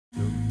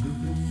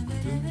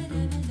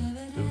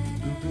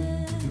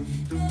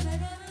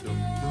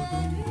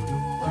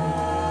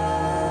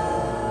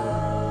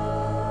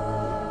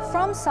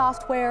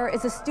FromSoftware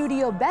is a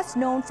studio best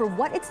known for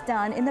what it's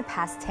done in the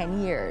past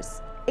 10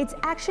 years. Its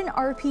action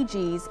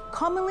RPGs,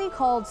 commonly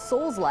called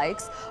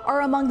Soulslikes,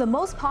 are among the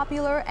most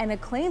popular and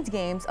acclaimed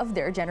games of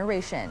their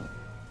generation.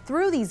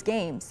 Through these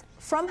games,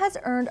 From has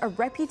earned a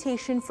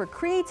reputation for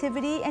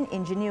creativity and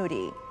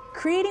ingenuity,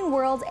 creating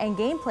worlds and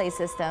gameplay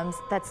systems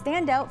that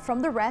stand out from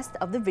the rest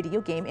of the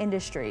video game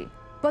industry.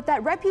 But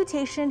that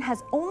reputation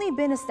has only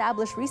been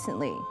established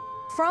recently.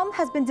 From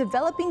has been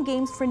developing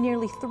games for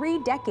nearly 3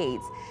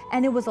 decades,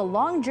 and it was a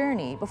long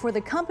journey before the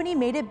company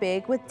made it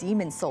big with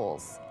Demon's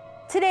Souls.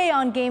 Today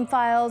on Game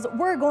Files,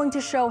 we're going to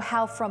show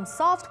how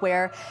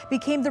FromSoftware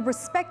became the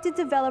respected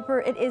developer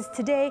it is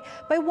today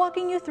by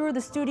walking you through the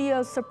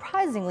studio's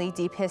surprisingly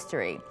deep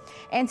history.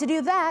 And to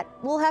do that,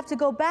 we'll have to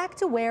go back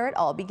to where it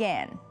all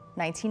began,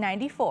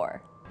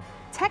 1994.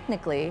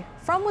 Technically,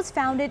 From was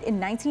founded in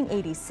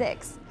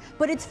 1986,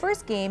 but its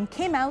first game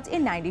came out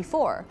in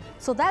 '94,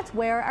 so that's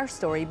where our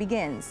story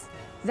begins.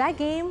 That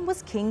game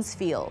was King's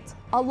Field,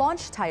 a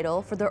launch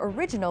title for the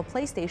original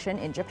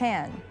PlayStation in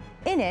Japan.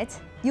 In it,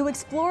 you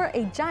explore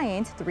a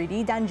giant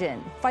 3D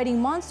dungeon, fighting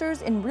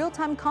monsters in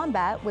real-time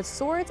combat with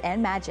swords and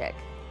magic.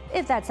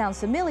 If that sounds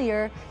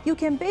familiar, you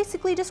can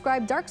basically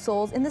describe Dark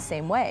Souls in the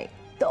same way.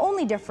 The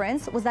only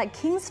difference was that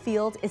King's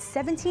Field is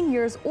 17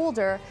 years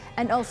older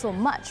and also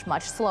much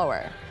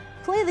slower.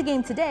 Play the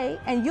game today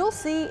and you'll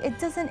see it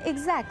doesn't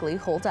exactly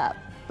hold up.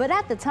 But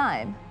at the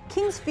time,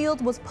 King's Field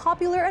was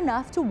popular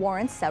enough to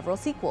warrant several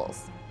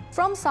sequels.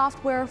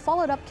 FromSoftware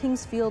followed up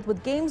King's Field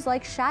with games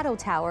like Shadow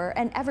Tower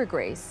and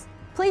Evergrace.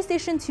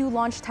 PlayStation 2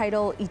 launch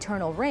title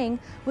Eternal Ring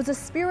was a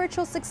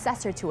spiritual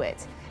successor to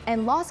it,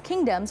 and Lost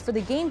Kingdoms for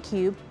the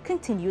GameCube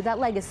continued that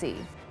legacy.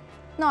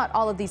 Not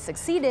all of these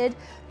succeeded,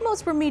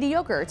 most were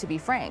mediocre to be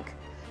frank,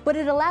 but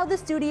it allowed the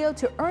studio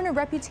to earn a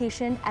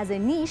reputation as a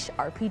niche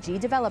RPG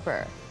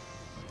developer.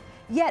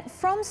 Yet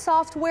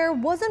FromSoftware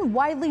wasn't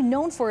widely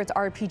known for its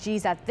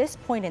RPGs at this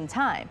point in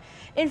time.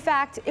 In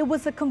fact, it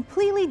was a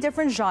completely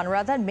different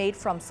genre that made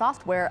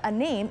FromSoftware a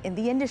name in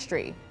the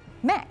industry: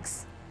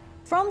 mechs.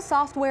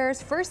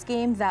 FromSoftware's first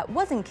game that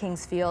wasn't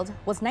King's Field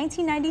was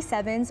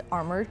 1997's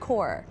Armored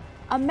Core,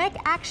 a mech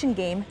action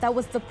game that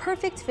was the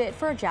perfect fit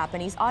for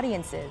Japanese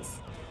audiences.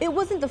 It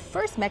wasn't the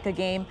first mecha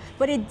game,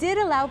 but it did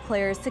allow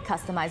players to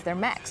customize their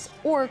mechs,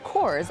 or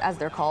cores as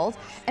they're called,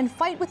 and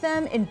fight with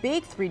them in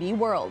big 3D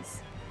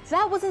worlds.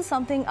 That wasn't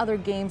something other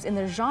games in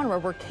the genre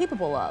were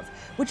capable of,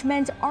 which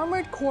meant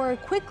Armored Core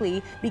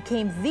quickly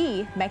became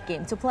the mech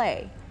game to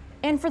play.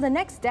 And for the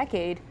next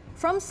decade,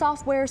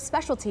 FromSoftware's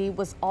specialty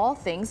was all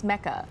things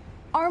mecha.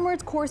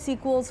 Armored Core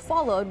sequels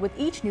followed with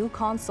each new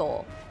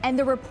console, and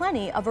there were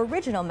plenty of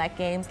original mech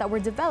games that were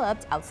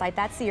developed outside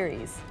that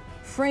series.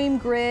 Frame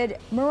Grid,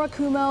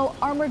 Murakumo,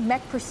 Armored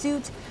Mech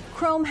Pursuit,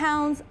 Chrome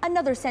Hounds,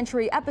 Another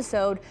Century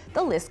Episode,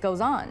 the list goes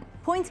on.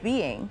 Point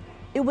being,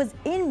 it was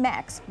in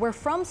mechs where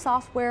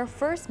FromSoftware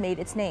first made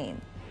its name.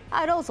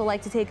 I'd also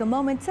like to take a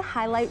moment to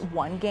highlight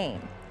one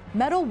game,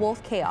 Metal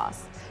Wolf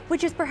Chaos,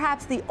 which is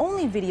perhaps the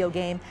only video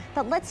game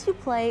that lets you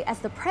play as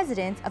the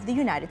President of the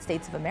United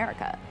States of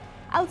America.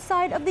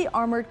 Outside of the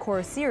Armored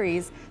Core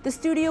series, the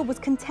studio was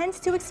content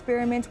to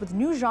experiment with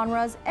new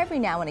genres every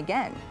now and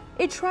again.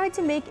 It tried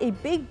to make a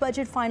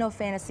big-budget Final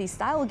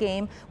Fantasy-style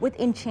game with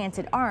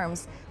enchanted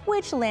arms,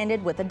 which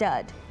landed with a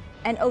dud.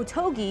 And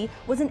Otogi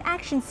was an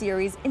action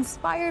series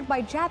inspired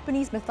by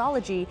Japanese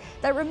mythology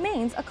that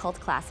remains a cult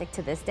classic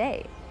to this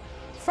day.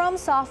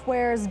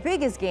 FromSoftware's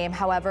biggest game,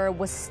 however,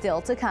 was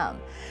still to come.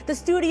 The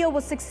studio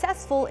was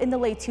successful in the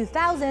late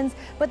 2000s,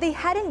 but they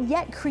hadn't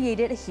yet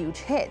created a huge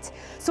hit.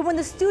 So when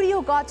the studio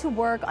got to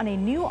work on a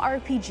new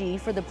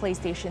RPG for the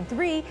PlayStation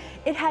 3,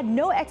 it had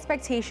no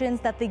expectations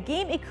that the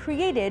game it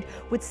created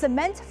would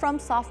cement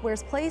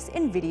FromSoftware's place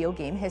in video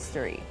game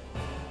history.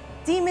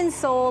 Demon's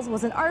Souls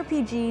was an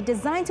RPG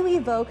designed to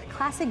evoke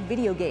classic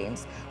video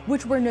games,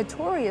 which were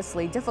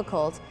notoriously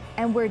difficult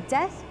and where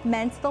death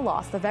meant the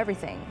loss of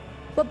everything.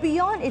 But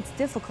beyond its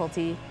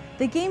difficulty,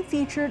 the game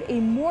featured a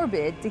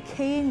morbid,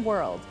 decaying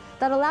world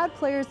that allowed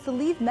players to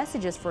leave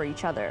messages for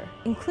each other,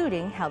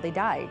 including how they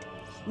died.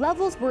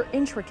 Levels were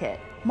intricate,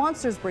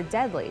 monsters were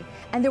deadly,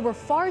 and there were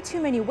far too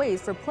many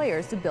ways for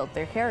players to build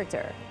their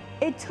character.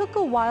 It took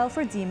a while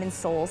for Demon's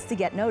Souls to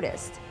get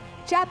noticed.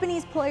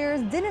 Japanese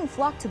players didn't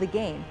flock to the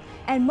game,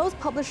 and most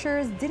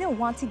publishers didn't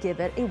want to give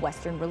it a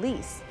Western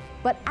release.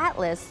 But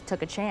Atlas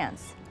took a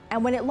chance.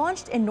 And when it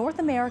launched in North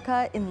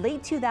America in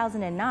late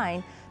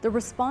 2009, the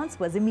response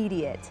was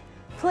immediate.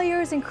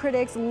 Players and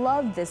critics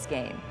loved this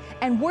game,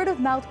 and word of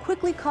mouth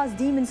quickly caused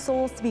Demon's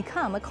Souls to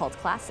become a cult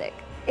classic.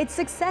 Its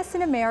success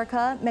in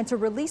America meant a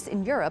release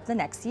in Europe the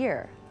next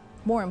year.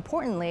 More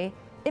importantly,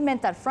 it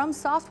meant that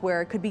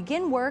FromSoftware could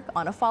begin work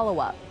on a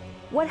follow-up.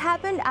 What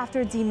happened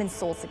after Demon's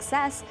Souls'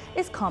 success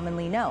is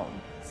commonly known.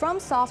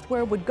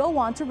 FromSoftware would go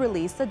on to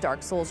release the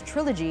Dark Souls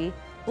trilogy,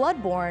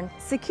 Bloodborne,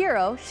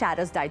 Sekiro,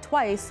 Shadows Die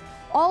Twice,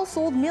 all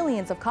sold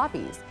millions of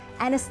copies,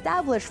 and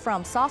established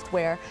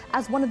FromSoftware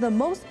as one of the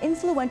most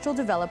influential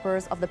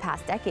developers of the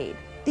past decade.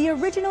 The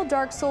original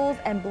Dark Souls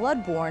and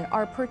Bloodborne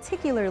are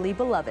particularly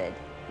beloved.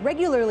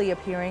 regularly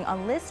appearing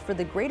on lists for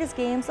the greatest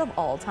games of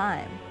all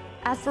time.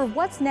 As for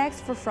what's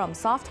next for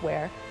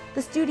FromSoftware,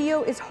 the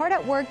studio is hard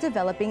at work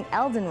developing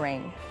Elden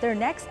Ring, their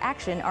next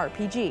action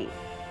RPG.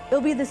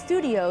 It'll be the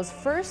studio's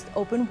first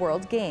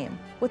open-world game,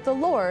 with the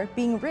lore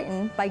being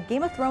written by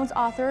Game of Thrones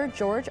author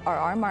George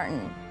R.R.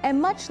 Martin.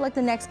 And much like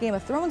the next Game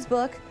of Thrones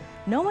book,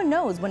 no one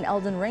knows when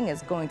Elden Ring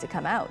is going to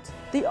come out.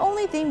 The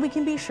only thing we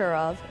can be sure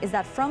of is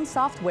that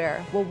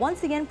FromSoftware will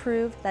once again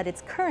prove that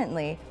it's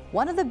currently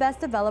one of the best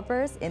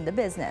developers in the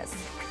business.